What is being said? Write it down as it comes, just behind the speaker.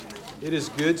It is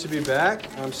good to be back.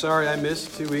 I'm sorry I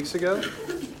missed 2 weeks ago.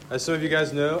 As some of you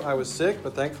guys know, I was sick,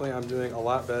 but thankfully I'm doing a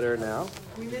lot better now.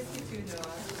 We missed you too, Noah.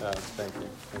 Oh, thank you.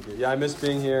 Thank you. Yeah, I missed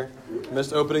being here. I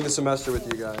missed opening the semester with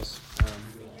you guys.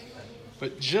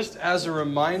 But just as a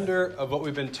reminder of what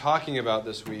we've been talking about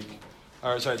this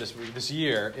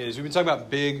year, is we've been talking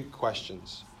about big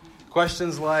questions.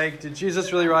 Questions like, did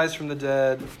Jesus really rise from the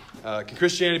dead? Can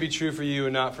Christianity be true for you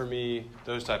and not for me?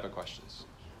 Those type of questions.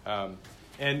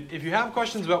 And if you have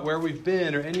questions about where we've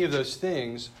been or any of those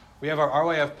things, we have our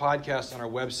RYF podcast on our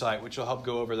website, which will help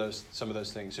go over some of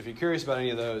those things. So if you're curious about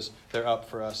any of those, they're up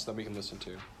for us that we can listen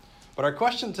to. But our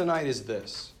question tonight is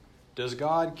this: does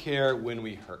God care when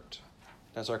we hurt?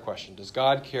 That's our question. Does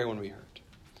God care when we hurt?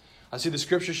 I see the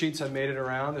scripture sheets have made it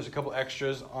around. There's a couple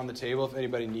extras on the table if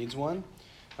anybody needs one.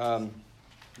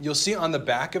 You'll see on the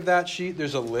back of that sheet,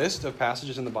 there's a list of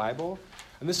passages in the Bible.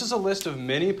 And this is a list of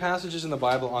many passages in the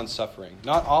Bible on suffering.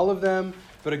 Not all of them,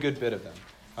 but a good bit of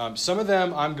them. Some of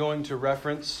them I'm going to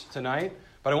reference tonight,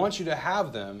 but I want you to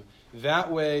have them.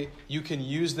 That way you can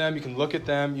use them, you can look at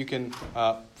them, you can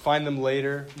find them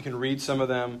later, you can read some of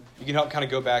them. You can help kind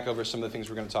of go back over some of the things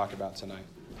we're going to talk about tonight.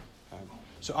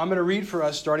 So I'm going to read for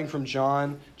us starting from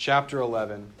John chapter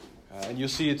 11. And you'll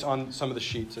see it's on some of the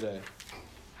sheet today.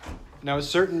 Now a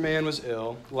certain man was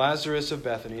ill, Lazarus of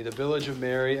Bethany, the village of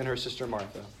Mary and her sister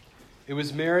Martha. It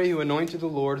was Mary who anointed the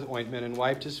Lord with ointment and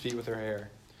wiped his feet with her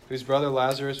hair, whose brother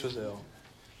Lazarus was ill.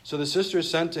 So the sisters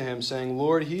sent to him, saying,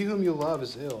 Lord, he whom you love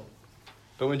is ill.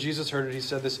 But when Jesus heard it, he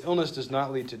said, This illness does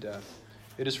not lead to death.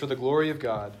 It is for the glory of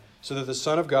God, so that the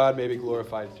Son of God may be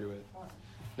glorified through it.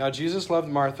 Now Jesus loved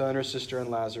Martha and her sister and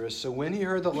Lazarus, so when he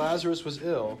heard that Lazarus was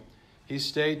ill, he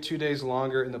stayed 2 days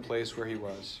longer in the place where he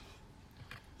was.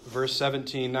 Verse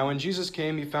 17, Now when Jesus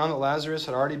came, he found that Lazarus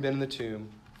had already been in the tomb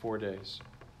 4 days.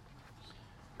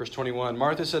 Verse 21,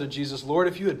 Martha said to Jesus, Lord,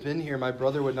 if you had been here, my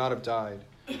brother would not have died.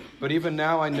 But even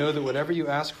now I know that whatever you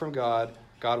ask from God,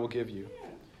 God will give you.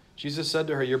 Jesus said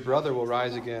to her, Your brother will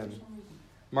rise again.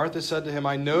 Martha said to him,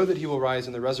 I know that he will rise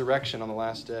in the resurrection on the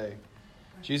last day.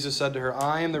 Jesus said to her,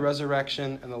 I am the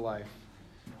resurrection and the life.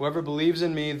 Whoever believes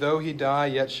in me, though he die,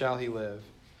 yet shall he live.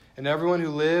 And everyone who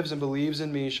lives and believes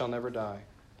in me shall never die.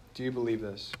 Do you believe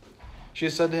this? She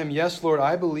has said to him, Yes, Lord,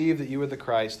 I believe that you are the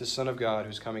Christ, the Son of God,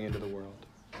 who's coming into the world.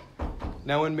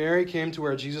 Now when Mary came to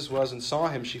where Jesus was and saw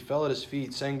him, she fell at his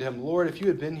feet, saying to him, Lord, if you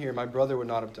had been here, my brother would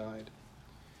not have died.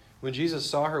 When Jesus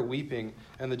saw her weeping,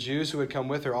 and the Jews who had come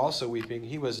with her also weeping,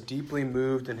 he was deeply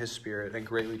moved in his spirit and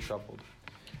greatly troubled.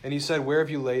 And he said, Where have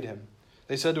you laid him?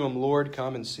 They said to him, Lord,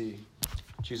 come and see.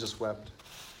 Jesus wept.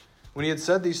 When he had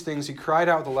said these things, he cried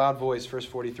out with a loud voice, verse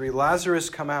 43, Lazarus,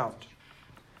 come out.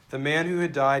 The man who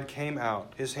had died came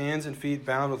out, his hands and feet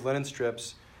bound with linen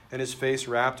strips, and his face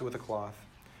wrapped with a cloth.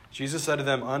 Jesus said to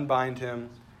them, Unbind him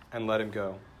and let him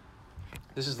go.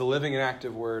 This is the living and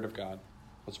active word of God.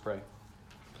 Let's pray.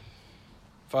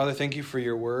 Father, thank you for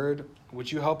your word.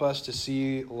 Would you help us to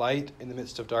see light in the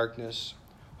midst of darkness,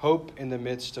 hope in the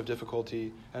midst of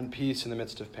difficulty, and peace in the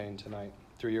midst of pain tonight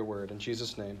through your word. In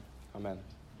Jesus' name, amen.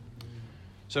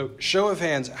 So, show of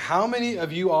hands, how many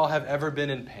of you all have ever been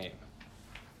in pain?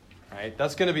 Right?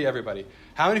 That's going to be everybody.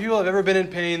 How many people have ever been in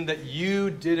pain that you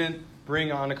didn't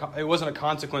bring on, it wasn't a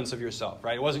consequence of yourself,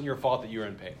 right? It wasn't your fault that you were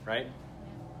in pain, right?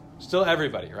 Still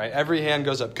everybody, right? Every hand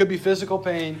goes up. Could be physical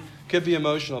pain, could be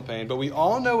emotional pain, but we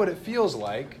all know what it feels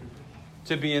like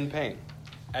to be in pain,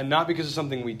 and not because of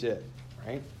something we did,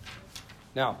 right?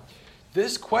 Now,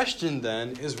 this question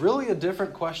then is really a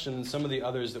different question than some of the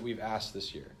others that we've asked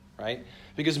this year, right?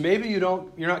 Because maybe you're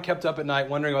not kept up at night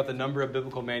wondering about the number of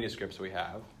biblical manuscripts we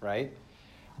have, right?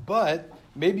 But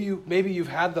maybe you've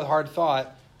had the hard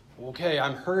thought, okay,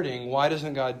 I'm hurting, why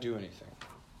doesn't God do anything?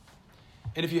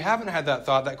 And if you haven't had that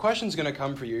thought, that question's going to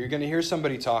come for you. You're going to hear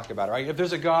somebody talk about it, right? If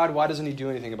there's a God, why doesn't he do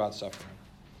anything about suffering?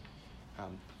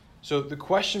 So the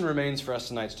question remains for us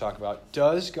tonight to talk about,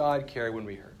 does God care when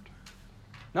we hurt?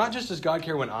 Not just does God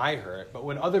care when I hurt, but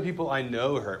when other people I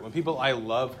know hurt, when people I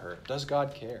love hurt, does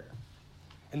God care?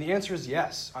 And the answer is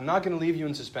yes. I'm not going to leave you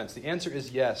in suspense. The answer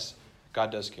is yes,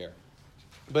 God does care.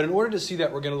 But in order to see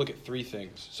that, we're going to look at three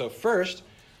things. So first,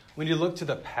 we need to look to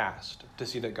the past to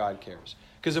see that God cares.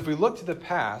 Because if we look to the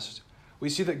past, we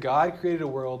see that God created a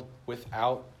world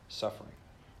without suffering.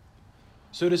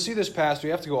 So to see this past, we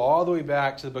have to go all the way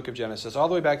back to the book of Genesis, all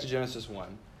the way back to Genesis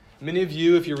 1. Many of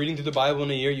you, if you're reading through the Bible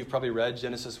in a year, you've probably read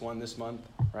Genesis 1 this month,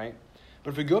 right?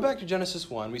 But if we go back to Genesis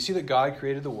 1, we see that God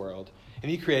created the world,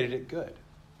 and he created it good.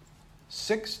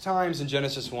 6 times in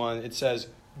Genesis 1, it says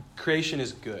creation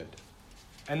is good.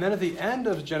 And then at the end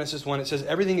of Genesis 1, it says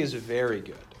everything is very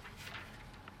good.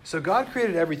 So God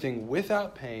created everything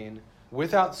without pain,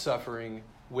 without suffering,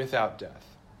 without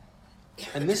death.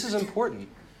 And this is important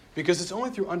because it's only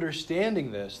through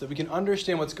understanding this that we can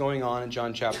understand what's going on in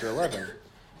John chapter 11.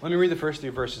 Let me read the first 3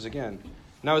 verses again.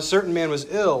 Now a certain man was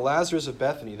ill, Lazarus of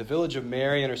Bethany, the village of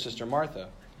Mary and her sister Martha.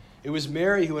 It was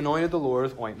Mary who anointed the Lord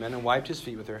with ointment and wiped his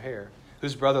feet with her hair,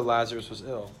 whose brother Lazarus was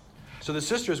ill. So the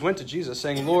sisters went to Jesus,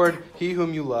 saying, Lord, he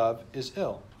whom you love is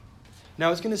ill.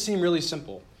 Now it's going to seem really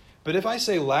simple, but if I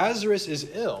say Lazarus is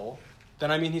ill,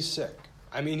 then I mean he's sick.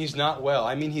 I mean he's not well.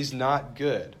 I mean he's not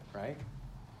good, right?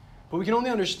 But we can only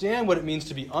understand what it means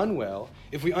to be unwell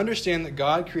if we understand that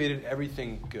God created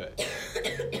everything good.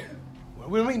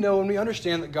 When we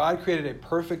understand that God created a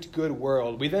perfect, good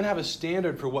world, we then have a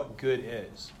standard for what good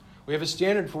is. We have a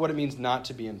standard for what it means not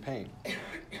to be in pain,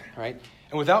 right?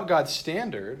 And without God's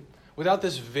standard, without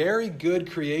this very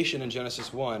good creation in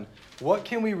Genesis 1, what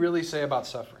can we really say about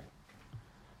suffering?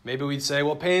 Maybe we'd say,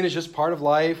 well, pain is just part of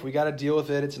life. We got to deal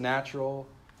with it. It's natural.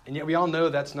 And yet we all know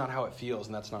that's not how it feels,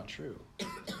 and that's not true.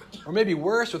 Or maybe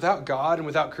worse, without God and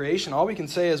without creation, all we can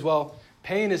say is, well,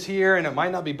 pain is here, and it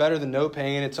might not be better than no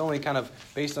pain. It's only kind of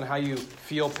based on how you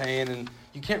feel pain, and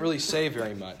you can't really say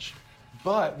very much.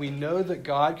 But we know that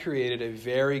God created a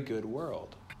very good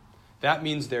world. That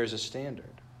means there's a standard.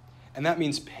 And that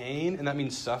means pain, and that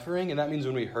means suffering, and that means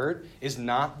when we hurt is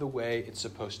not the way it's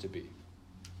supposed to be.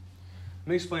 Let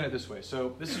me explain it this way.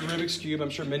 So this is a Rubik's Cube. I'm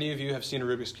sure many of you have seen a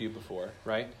Rubik's Cube before,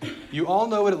 right? You all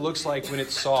know what it looks like when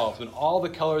it's solved, when all the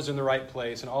colors are in the right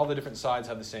place and all the different sides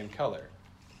have the same color.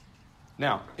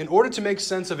 Now, in order to make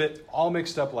sense of it all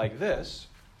mixed up like this,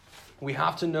 we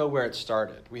have to know where it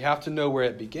started. We have to know where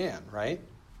it began, right?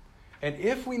 And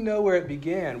if we know where it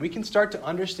began, we can start to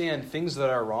understand things that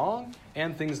are wrong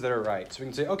and things that are right. So we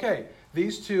can say, okay,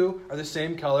 these two are the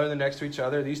same color, they're next to each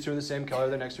other. These two are the same color,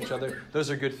 they're next to each other.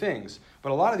 Those are good things.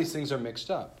 But a lot of these things are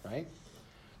mixed up, right?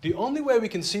 The only way we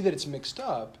can see that it's mixed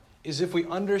up is if we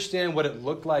understand what it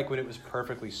looked like when it was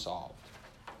perfectly solved.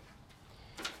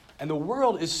 And the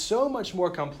world is so much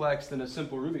more complex than a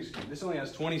simple Rubik's Cube. This only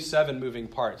has 27 moving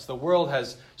parts. The world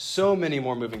has so many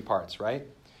more moving parts, right?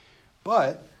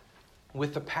 But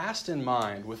with the past in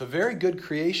mind, with a very good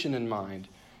creation in mind,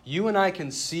 you and I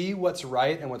can see what's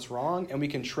right and what's wrong, and we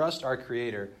can trust our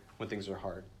Creator when things are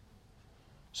hard.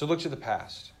 So look to the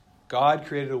past. God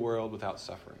created a world without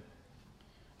suffering.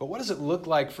 But what does it look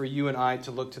like for you and I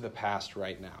to look to the past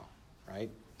right now, right?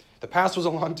 The past was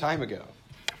a long time ago.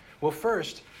 Well,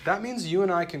 first, that means you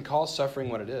and I can call suffering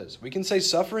what it is. We can say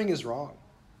suffering is wrong.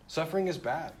 Suffering is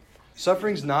bad.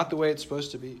 Suffering's not the way it's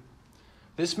supposed to be.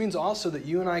 This means also that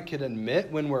you and I can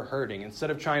admit when we're hurting instead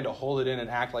of trying to hold it in and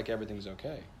act like everything's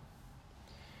okay.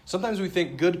 Sometimes we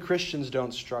think good Christians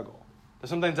don't struggle.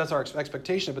 Sometimes that's our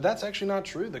expectation, but that's actually not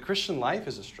true. The Christian life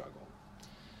is a struggle.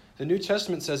 The New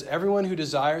Testament says everyone who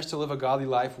desires to live a godly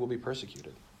life will be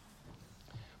persecuted.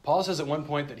 Paul says at one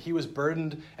point that he was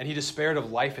burdened and he despaired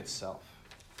of life itself.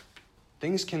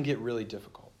 Things can get really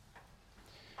difficult.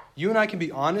 You and I can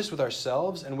be honest with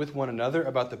ourselves and with one another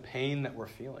about the pain that we're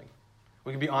feeling.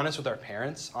 We can be honest with our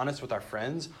parents, honest with our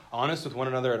friends, honest with one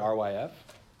another at RYF.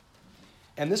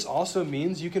 And this also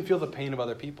means you can feel the pain of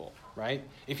other people, right?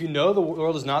 If you know the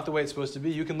world is not the way it's supposed to be,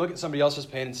 you can look at somebody else's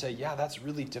pain and say, yeah, that's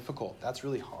really difficult. That's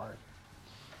really hard.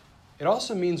 It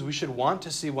also means we should want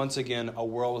to see once again a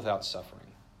world without suffering.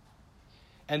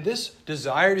 And this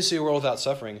desire to see a world without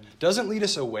suffering doesn't lead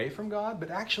us away from God,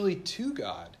 but actually to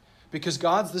God, because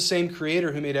God's the same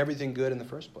creator who made everything good in the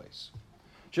first place.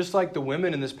 Just like the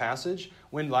women in this passage,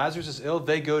 when Lazarus is ill,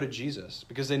 they go to Jesus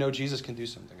because they know Jesus can do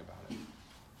something about it.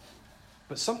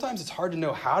 But sometimes it's hard to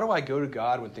know, how do I go to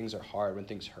God when things are hard, when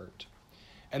things hurt?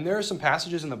 And there are some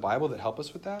passages in the Bible that help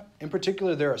us with that. In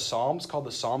particular, there are Psalms called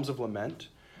the Psalms of Lament.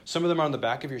 Some of them are on the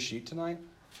back of your sheet tonight.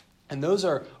 And those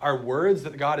are words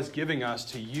that God is giving us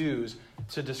to use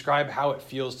to describe how it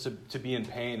feels to be in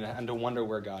pain and to wonder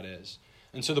where God is.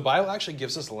 And so the Bible actually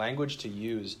gives us language to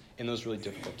use in those really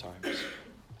difficult times.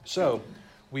 So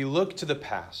we look to the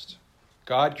past.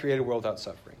 God created a world without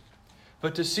suffering.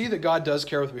 But to see that God does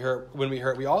care when we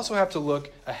hurt, we also have to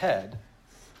look ahead,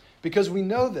 because we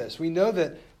know this. We know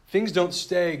that things don't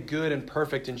stay good and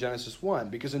perfect in Genesis 1,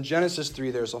 because in Genesis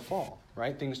 3 there's a fall,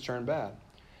 right? Things turn bad.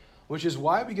 Which is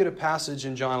why we get a passage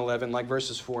in John 11 like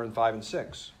verses 4 and 5 and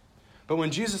 6. But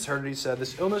when Jesus heard it, he said,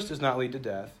 "This illness does not lead to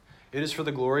death. It is for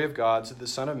the glory of God, so that the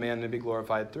Son of Man may be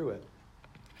glorified through it."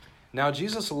 Now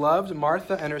Jesus loved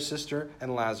Martha and her sister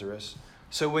and Lazarus.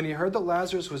 So when he heard that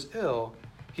Lazarus was ill,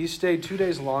 he stayed 2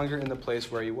 days longer in the place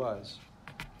where he was.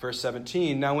 Verse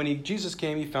 17, now when Jesus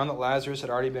came, he found that Lazarus had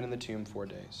already been in the tomb 4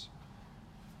 days.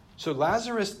 So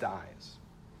Lazarus dies.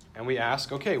 And we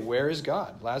ask, okay, where is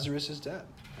God? Lazarus is dead.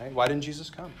 Right? Why didn't Jesus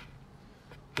come?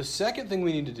 The second thing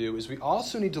we need to do is we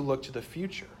also need to look to the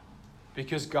future,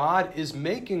 because God is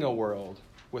making a world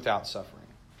without suffering.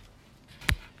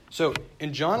 So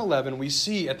in John 11, we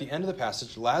see at the end of the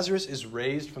passage, Lazarus is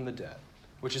raised from the dead,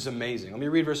 which is amazing. Let me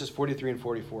read verses 43 and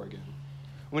 44 again.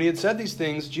 When he had said these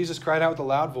things, Jesus cried out with a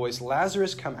loud voice,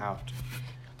 "Lazarus, come out."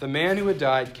 The man who had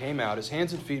died came out, his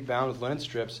hands and feet bound with linen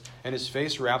strips, and his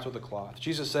face wrapped with a cloth.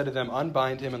 Jesus said to them,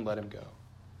 "Unbind him and let him go."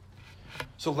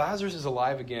 So Lazarus is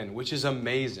alive again, which is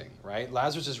amazing, right?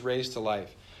 Lazarus is raised to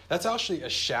life. That's actually a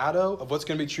shadow of what's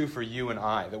going to be true for you and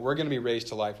I, that we're going to be raised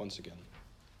to life once again.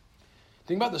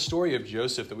 Think about the story of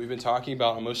Joseph that we've been talking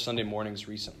about on most Sunday mornings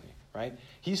recently, right?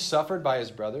 He suffered by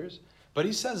his brothers, but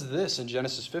he says this in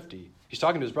Genesis 50. He's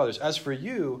talking to his brothers. "As for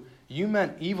you, you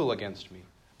meant evil against me,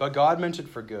 but God meant it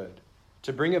for good,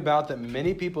 to bring about that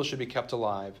many people should be kept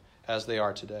alive as they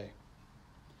are today."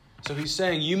 So he's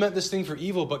saying, you meant this thing for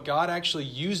evil, but God actually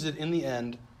used it in the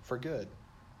end for good.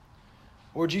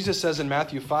 Or Jesus says in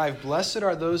Matthew 5, "Blessed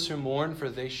are those who mourn, for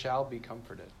they shall be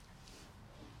comforted."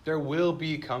 There will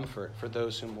be comfort for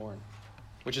those who mourn,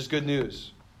 which is good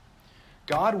news.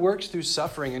 God works through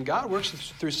suffering, and God works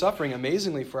through suffering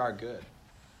amazingly for our good.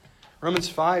 Romans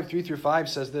 5, 3-5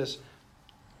 says this,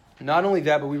 "Not only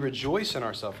that, but we rejoice in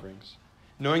our sufferings,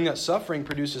 knowing that suffering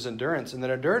produces endurance, and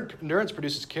that endurance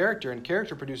produces character, and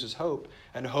character produces hope,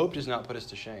 and hope does not put us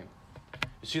to shame."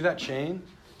 You see that chain?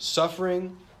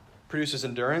 Suffering produces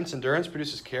endurance, endurance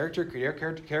produces character,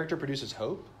 character produces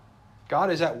hope. God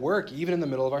is at work even in the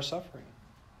middle of our suffering.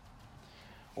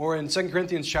 Or in 2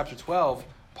 Corinthians chapter 12,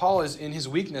 Paul is in his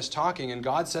weakness talking, and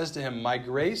God says to him, "My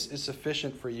grace is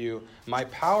sufficient for you. My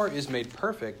power is made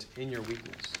perfect in your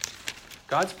weakness."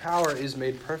 God's power is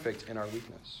made perfect in our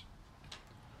weakness.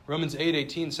 Romans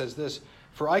 8:18 says this,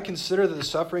 "For I consider that the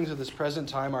sufferings of this present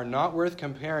time are not worth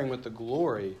comparing with the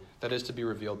glory that is to be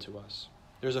revealed to us."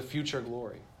 There's a future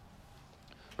glory.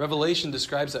 Revelation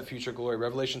describes that future glory.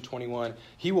 Revelation 21,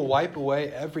 "He will wipe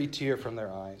away every tear from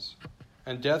their eyes,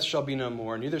 and death shall be no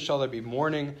more. Neither shall there be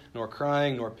mourning, nor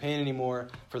crying, nor pain anymore,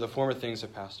 for the former things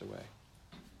have passed away."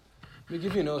 Let me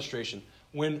give you an illustration.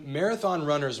 When marathon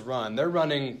runners run, they're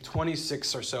running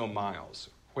 26 or so miles,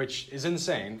 which is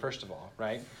insane, first of all,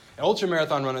 right? And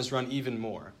ultramarathon runners run even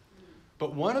more.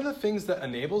 But one of the things that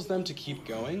enables them to keep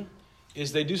going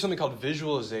is they do something called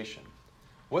visualization.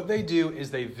 What they do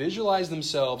is they visualize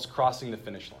themselves crossing the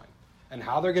finish line and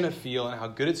how they're going to feel and how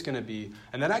good it's going to be.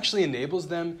 And that actually enables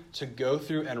them to go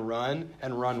through and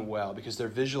run well because they're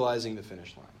visualizing the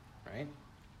finish line, right?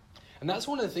 And that's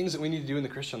one of the things that we need to do in the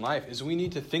Christian life is we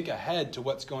need to think ahead to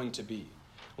what's going to be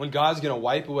when God's going to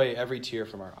wipe away every tear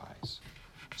from our eyes.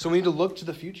 So we need to look to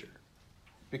the future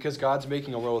because God's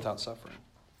making a world without suffering.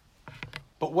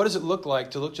 But what does it look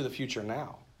like to look to the future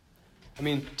now? I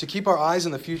mean, to keep our eyes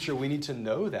on the future, we need to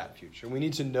know that future. We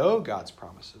need to know God's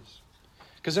promises.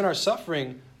 Because in our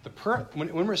suffering,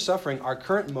 when we're suffering, our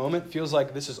current moment feels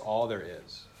like this is all there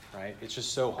is, right? It's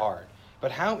just so hard.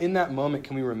 But how in that moment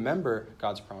can we remember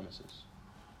God's promises?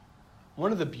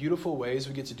 One of the beautiful ways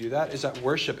we get to do that is at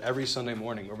worship every Sunday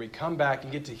morning, where we come back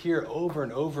and get to hear over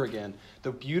and over again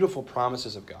the beautiful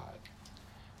promises of God.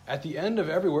 At the end of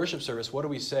every worship service, what do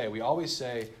we say? We always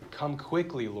say, "Come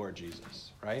quickly, Lord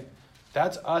Jesus," right?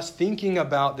 That's us thinking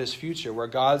about this future where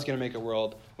God's going to make a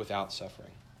world without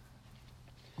suffering.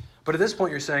 But at this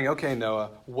point, you're saying, okay, Noah,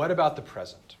 what about the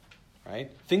present,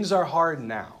 right? Things are hard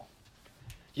now.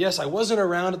 Yes, I wasn't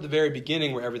around at the very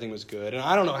beginning where everything was good, and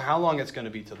I don't know how long it's going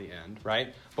to be till the end,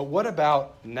 right? But what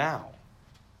about now?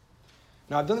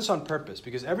 Now, I've done this on purpose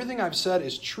because everything I've said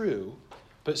is true,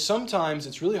 but sometimes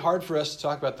it's really hard for us to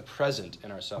talk about the present in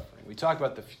our suffering. We talk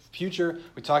about the future,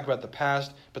 we talk about the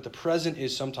past, but the present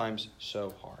is sometimes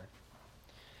so hard.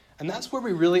 And that's where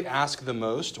we really ask the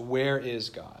most, where is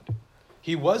God?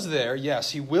 He was there,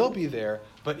 yes, he will be there,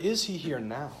 but is he here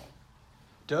now?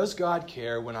 Does God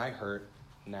care when I hurt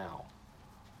now?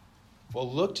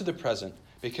 Well, look to the present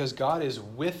because God is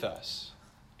with us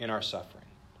in our suffering.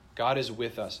 God is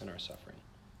with us in our suffering.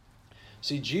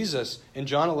 See, Jesus in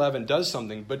John 11 does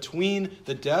something between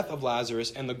the death of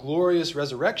Lazarus and the glorious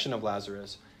resurrection of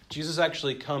Lazarus. Jesus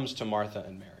actually comes to Martha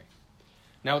and Mary.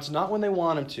 Now, it's not when they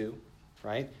want him to,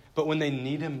 right? But when they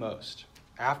need him most,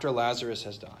 after Lazarus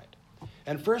has died.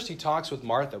 And first he talks with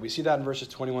Martha. We see that in verses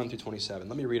 21-27.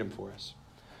 Let me read them for us.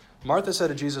 Martha said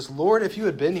to Jesus, "Lord, if you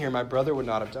had been here, my brother would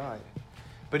not have died.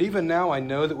 But even now I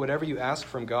know that whatever you ask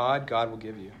from God, God will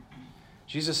give you."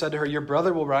 Jesus said to her, "Your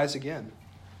brother will rise again."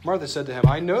 Martha said to him,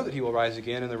 "I know that he will rise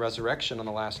again in the resurrection on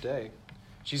the last day."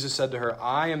 Jesus said to her,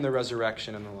 "I am the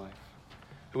resurrection and the life.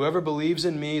 Whoever believes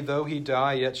in me, though he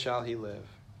die, yet shall he live.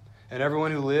 And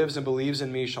everyone who lives and believes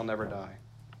in me shall never die.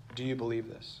 Do you believe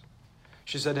this?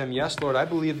 She said to him, Yes, Lord, I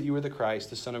believe that you are the Christ,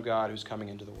 the Son of God, who's coming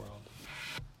into the world.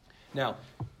 Now,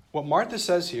 what Martha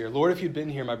says here, Lord, if you'd been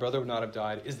here, my brother would not have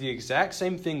died, is the exact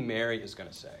same thing Mary is going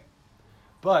to say.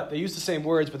 But they use the same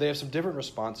words, but they have some different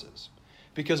responses.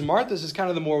 Because Martha's is kind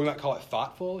of the more, we might call it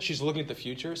thoughtful. She's looking at the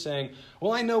future, saying,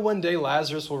 well, I know one day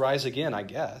Lazarus will rise again, I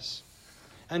guess.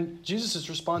 And Jesus'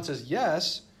 response is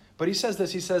yes, but he says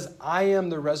this, he says, I am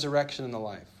the resurrection and the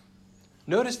life.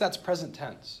 Notice that's present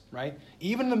tense, right?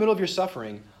 Even in the middle of your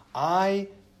suffering, I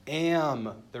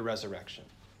am the resurrection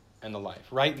and the life,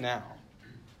 right now.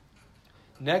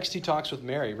 Next, he talks with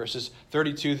Mary, verses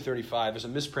 32 to 35. There's a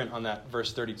misprint on that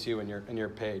verse 32 in your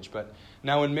page. But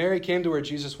now when Mary came to where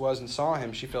Jesus was and saw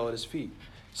him, she fell at his feet,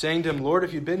 saying to him, Lord,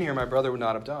 if you'd been here, my brother would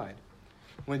not have died.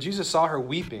 When Jesus saw her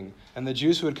weeping, and the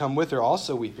Jews who had come with her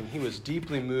also weeping, he was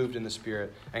deeply moved in the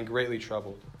spirit and greatly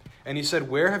troubled. And he said,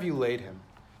 Where have you laid him?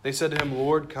 They said to him,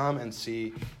 Lord, come and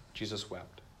see. Jesus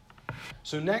wept.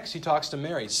 So next he talks to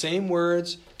Mary. Same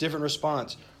words, different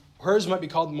response. Hers might be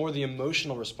called more the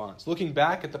emotional response, looking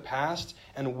back at the past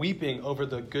and weeping over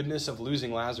the goodness of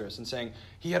losing Lazarus and saying,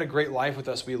 he had a great life with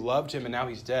us, we loved him, and now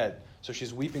he's dead. So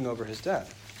she's weeping over his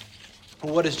death.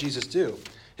 Well, what does Jesus do?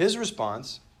 His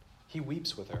response, he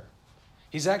weeps with her.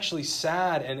 He's actually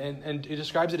sad, and he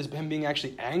describes it as him being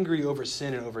actually angry over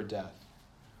sin and over death.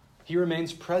 He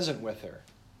remains present with her,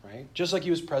 right? Just like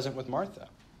he was present with Martha.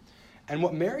 And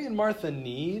what Mary and Martha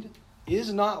need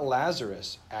is not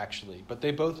Lazarus, actually, but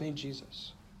they both need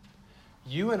Jesus.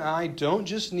 You and I don't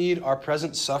just need our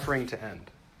present suffering to end.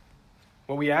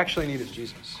 What we actually need is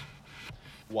Jesus.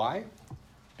 Why?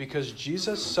 Because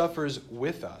Jesus suffers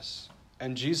with us,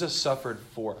 and Jesus suffered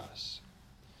for us.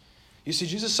 You see,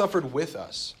 Jesus suffered with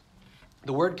us.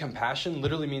 The word compassion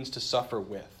literally means to suffer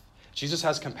with. Jesus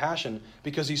has compassion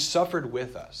because he suffered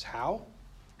with us. How?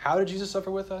 How did Jesus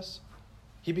suffer with us?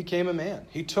 He became a man.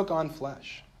 He took on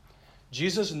flesh.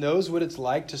 Jesus knows what it's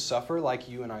like to suffer like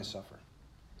you and I suffer.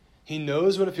 He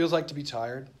knows what it feels like to be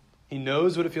tired. He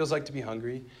knows what it feels like to be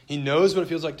hungry. He knows what it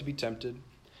feels like to be tempted.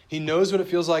 He knows what it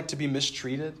feels like to be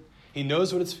mistreated. He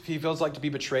knows what it feels like to be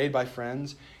betrayed by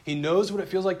friends. He knows what it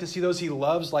feels like to see those he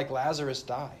loves, like Lazarus,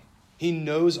 die. He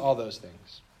knows all those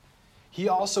things. He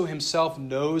also himself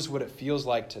knows what it feels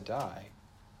like to die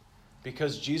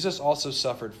because Jesus also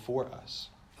suffered for us.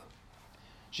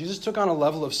 Jesus took on a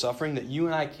level of suffering that you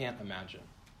and I can't imagine.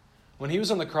 When he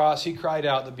was on the cross, he cried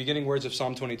out the beginning words of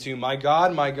Psalm 22, my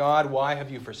God, why have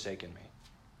you forsaken me?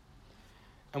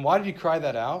 And why did he cry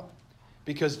that out?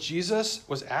 Because Jesus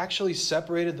was actually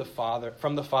separated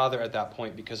from the Father at that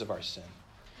point because of our sin.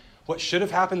 What should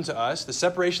have happened to us, the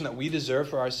separation that we deserve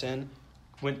for our sin,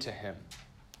 went to him.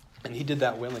 And he did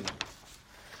that willingly.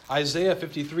 Isaiah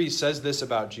 53 says this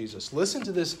about Jesus. Listen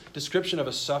to this description of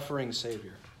a suffering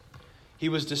Savior. He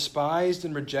was despised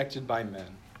and rejected by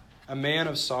men, a man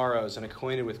of sorrows and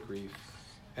acquainted with grief.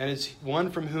 And as one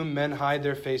from whom men hide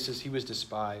their faces, he was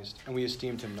despised, and we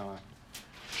esteemed him not.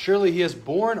 Surely he has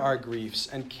borne our griefs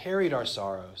and carried our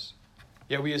sorrows.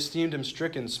 Yet we esteemed him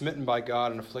stricken, smitten by God,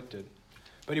 and afflicted.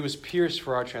 But he was pierced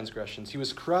for our transgressions. He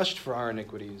was crushed for our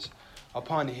iniquities.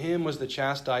 Upon him was the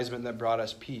chastisement that brought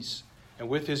us peace, and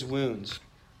with his wounds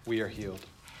we are healed.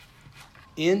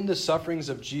 In the sufferings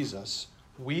of Jesus,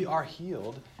 we are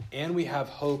healed, and we have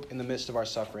hope in the midst of our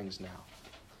sufferings now.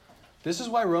 This is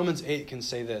why Romans 8 can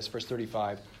say this, verse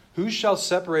 35, who shall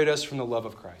separate us from the love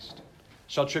of Christ?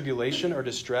 Shall tribulation or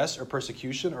distress or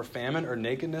persecution or famine or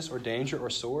nakedness or danger or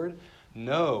sword?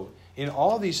 No, in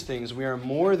all these things we are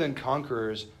more than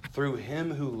conquerors through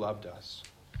him who loved us.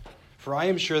 For I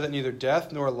am sure that neither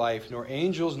death nor life, nor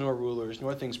angels nor rulers,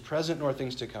 nor things present nor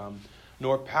things to come,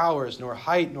 nor powers, nor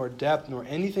height, nor depth, nor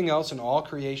anything else in all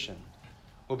creation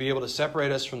will be able to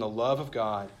separate us from the love of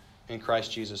God in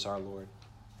Christ Jesus our Lord.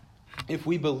 If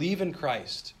we believe in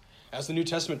Christ, as the New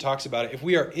Testament talks about it, if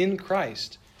we are in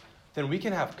Christ, then we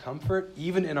can have comfort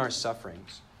even in our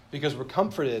sufferings because we're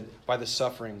comforted by the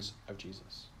sufferings of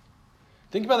Jesus.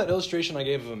 Think about that illustration I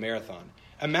gave of a marathon.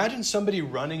 Imagine somebody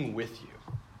running with you.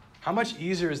 How much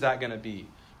easier is that going to be?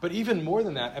 But even more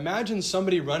than that, imagine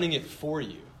somebody running it for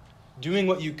you, doing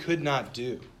what you could not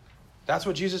do. That's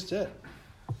what Jesus did.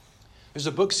 There's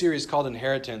a book series called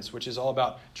Inheritance, which is all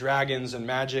about dragons and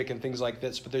magic and things like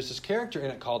this. But there's this character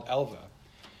in it called Elva.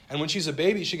 And when she's a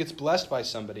baby, she gets blessed by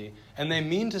somebody. And they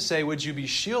mean to say, would you be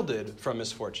shielded from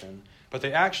misfortune? But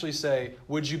they actually say,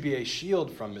 would you be a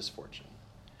shield from misfortune?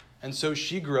 And so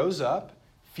she grows up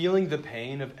feeling the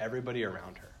pain of everybody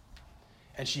around her.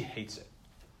 And she hates it.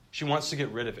 She wants to get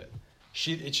rid of it.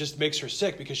 It just makes her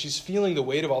sick because she's feeling the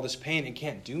weight of all this pain and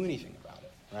can't do anything about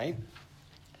it, right?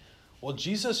 Well,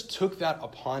 Jesus took that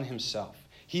upon himself.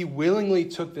 He willingly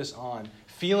took this on,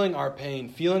 feeling our pain,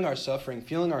 feeling our suffering,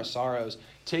 feeling our sorrows,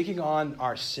 taking on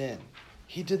our sin.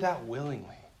 He did that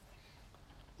willingly.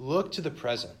 Look to the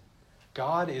present.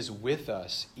 God is with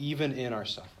us even in our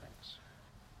sufferings.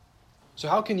 So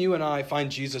how can you and I find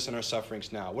Jesus in our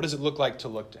sufferings now? What does it look like to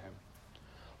look to him?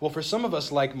 Well, for some of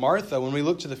us, like Martha, when we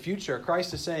look to the future,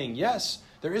 Christ is saying, yes,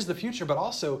 there is the future, but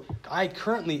also I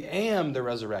currently am the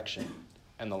resurrection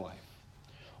and the life.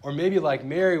 Or maybe like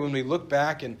Mary, when we look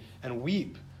back and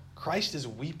weep, Christ is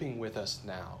weeping with us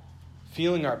now,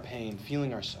 feeling our pain,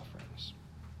 feeling our sufferings.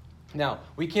 Now,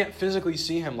 we can't physically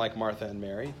see him like Martha and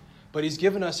Mary, but he's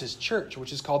given us his church,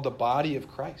 which is called the body of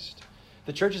Christ.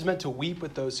 The church is meant to weep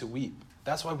with those who weep.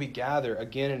 That's why we gather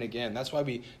again and again. That's why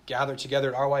we gather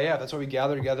together at RYF. That's why we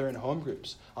gather together in home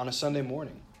groups on a Sunday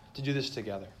morning to do this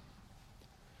together.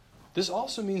 This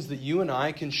also means that you and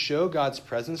I can show God's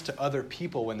presence to other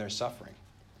people when they're suffering.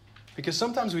 Because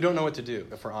sometimes we don't know what to do,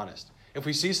 if we're honest. If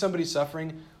we see somebody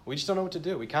suffering, we just don't know what to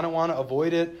do. We kind of want to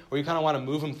avoid it, or we kind of want to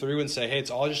move them through and say, hey, it's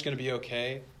all just going to be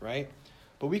okay, right?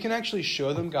 But we can actually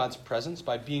show them God's presence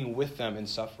by being with them in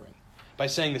suffering. By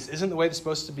saying, this isn't the way it's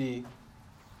supposed to be,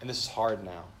 and this is hard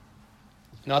now.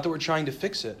 Not that we're trying to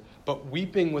fix it, but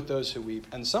weeping with those who weep,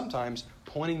 and sometimes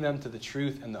pointing them to the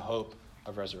truth and the hope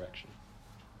of resurrection.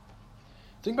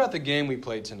 Think about the game we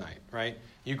played tonight, right?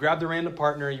 You grabbed a random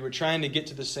partner, you were trying to get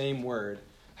to the same word.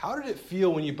 How did it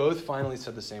feel when you both finally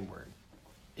said the same word?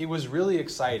 It was really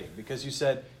exciting because you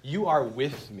said, you are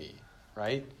with me,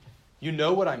 right? You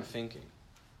know what I'm thinking.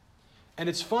 And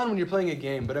it's fun when you're playing a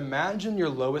game, but imagine your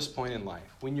lowest point in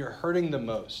life, when you're hurting the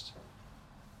most.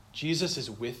 Jesus is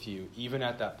with you even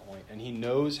at that point, and he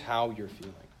knows how you're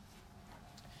feeling.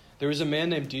 There was a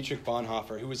man named Dietrich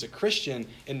Bonhoeffer who was a Christian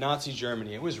in Nazi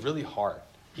Germany. It was really hard.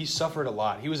 He suffered a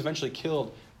lot. He was eventually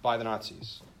killed by the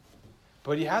Nazis.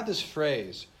 But he had this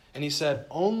phrase, and he said,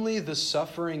 only the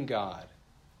suffering God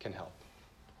can help.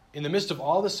 In the midst of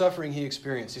all the suffering he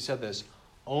experienced, he said this,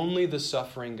 only the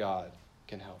suffering God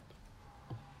can help.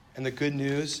 And the good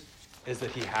news is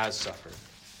that he has suffered,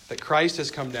 that Christ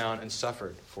has come down and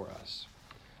suffered for us.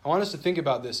 I want us to think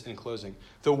about this in closing.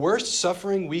 The worst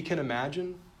suffering we can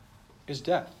imagine is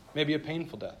death, maybe a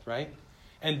painful death, right?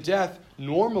 And death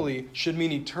normally should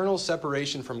mean eternal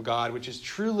separation from God, which is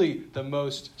truly the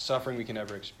most suffering we can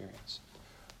ever experience.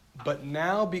 But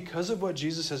now, because of what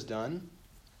Jesus has done,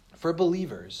 for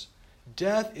believers,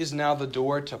 death is now the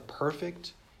door to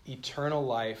perfect, eternal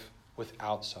life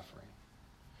without suffering.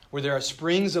 Where there are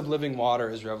springs of living water,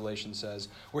 as Revelation says,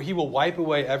 where he will wipe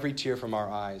away every tear from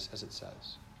our eyes, as it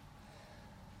says.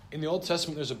 In the Old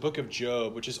Testament, there's a book of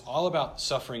Job, which is all about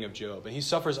suffering of Job. And he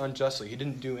suffers unjustly. He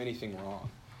didn't do anything wrong.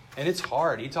 And it's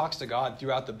hard. He talks to God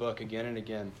throughout the book again and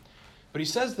again. But he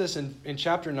says this in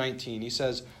chapter 19. He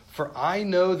says, for I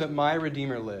know that my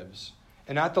Redeemer lives,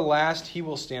 and at the last he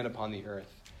will stand upon the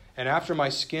earth. And after my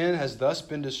skin has thus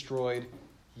been destroyed,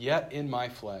 yet in my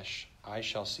flesh I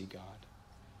shall see God.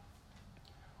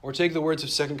 Or take the words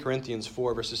of 2 Corinthians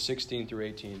 4, verses 16 through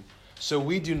 18. So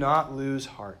we do not lose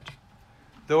heart.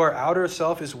 Though our outer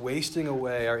self is wasting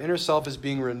away, our inner self is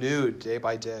being renewed day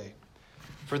by day.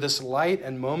 For this light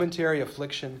and momentary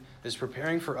affliction is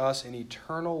preparing for us an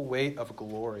eternal weight of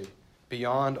glory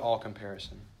beyond all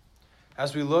comparison.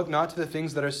 As we look not to the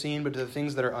things that are seen, but to the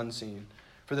things that are unseen.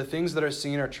 For the things that are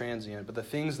seen are transient, but the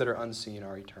things that are unseen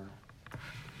are eternal.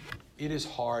 It is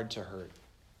hard to hurt.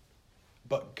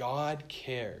 But God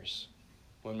cares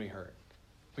when we hurt.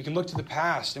 We can look to the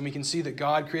past and we can see that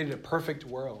God created a perfect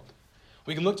world.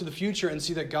 We can look to the future and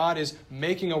see that God is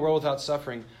making a world without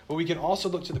suffering. But we can also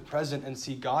look to the present and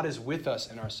see God is with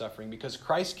us in our suffering because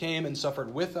Christ came and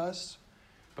suffered with us,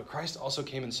 but Christ also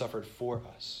came and suffered for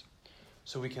us.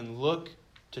 So we can look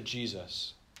to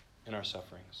Jesus in our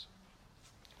sufferings.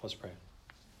 Let's pray.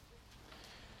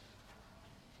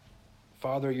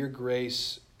 Father, your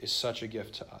grace is such a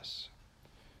gift to us.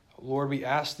 Lord, we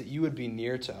ask that you would be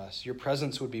near to us. Your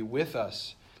presence would be with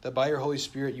us, that by your Holy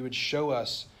Spirit you would show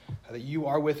us that you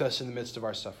are with us in the midst of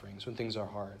our sufferings when things are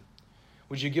hard.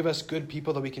 Would you give us good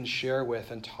people that we can share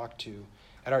with and talk to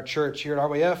at our church, here at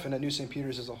RYF and at New St.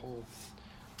 Peter's as a whole.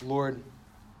 Lord,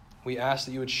 we ask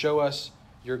that you would show us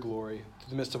your glory through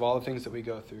the midst of all the things that we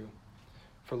go through.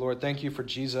 For Lord, thank you for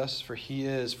Jesus, for he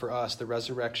is for us the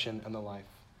resurrection and the life.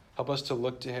 Help us to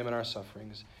look to him in our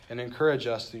sufferings and encourage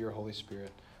us through your Holy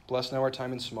Spirit. Bless now our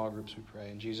time in small groups, we pray.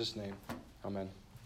 In Jesus' name, amen.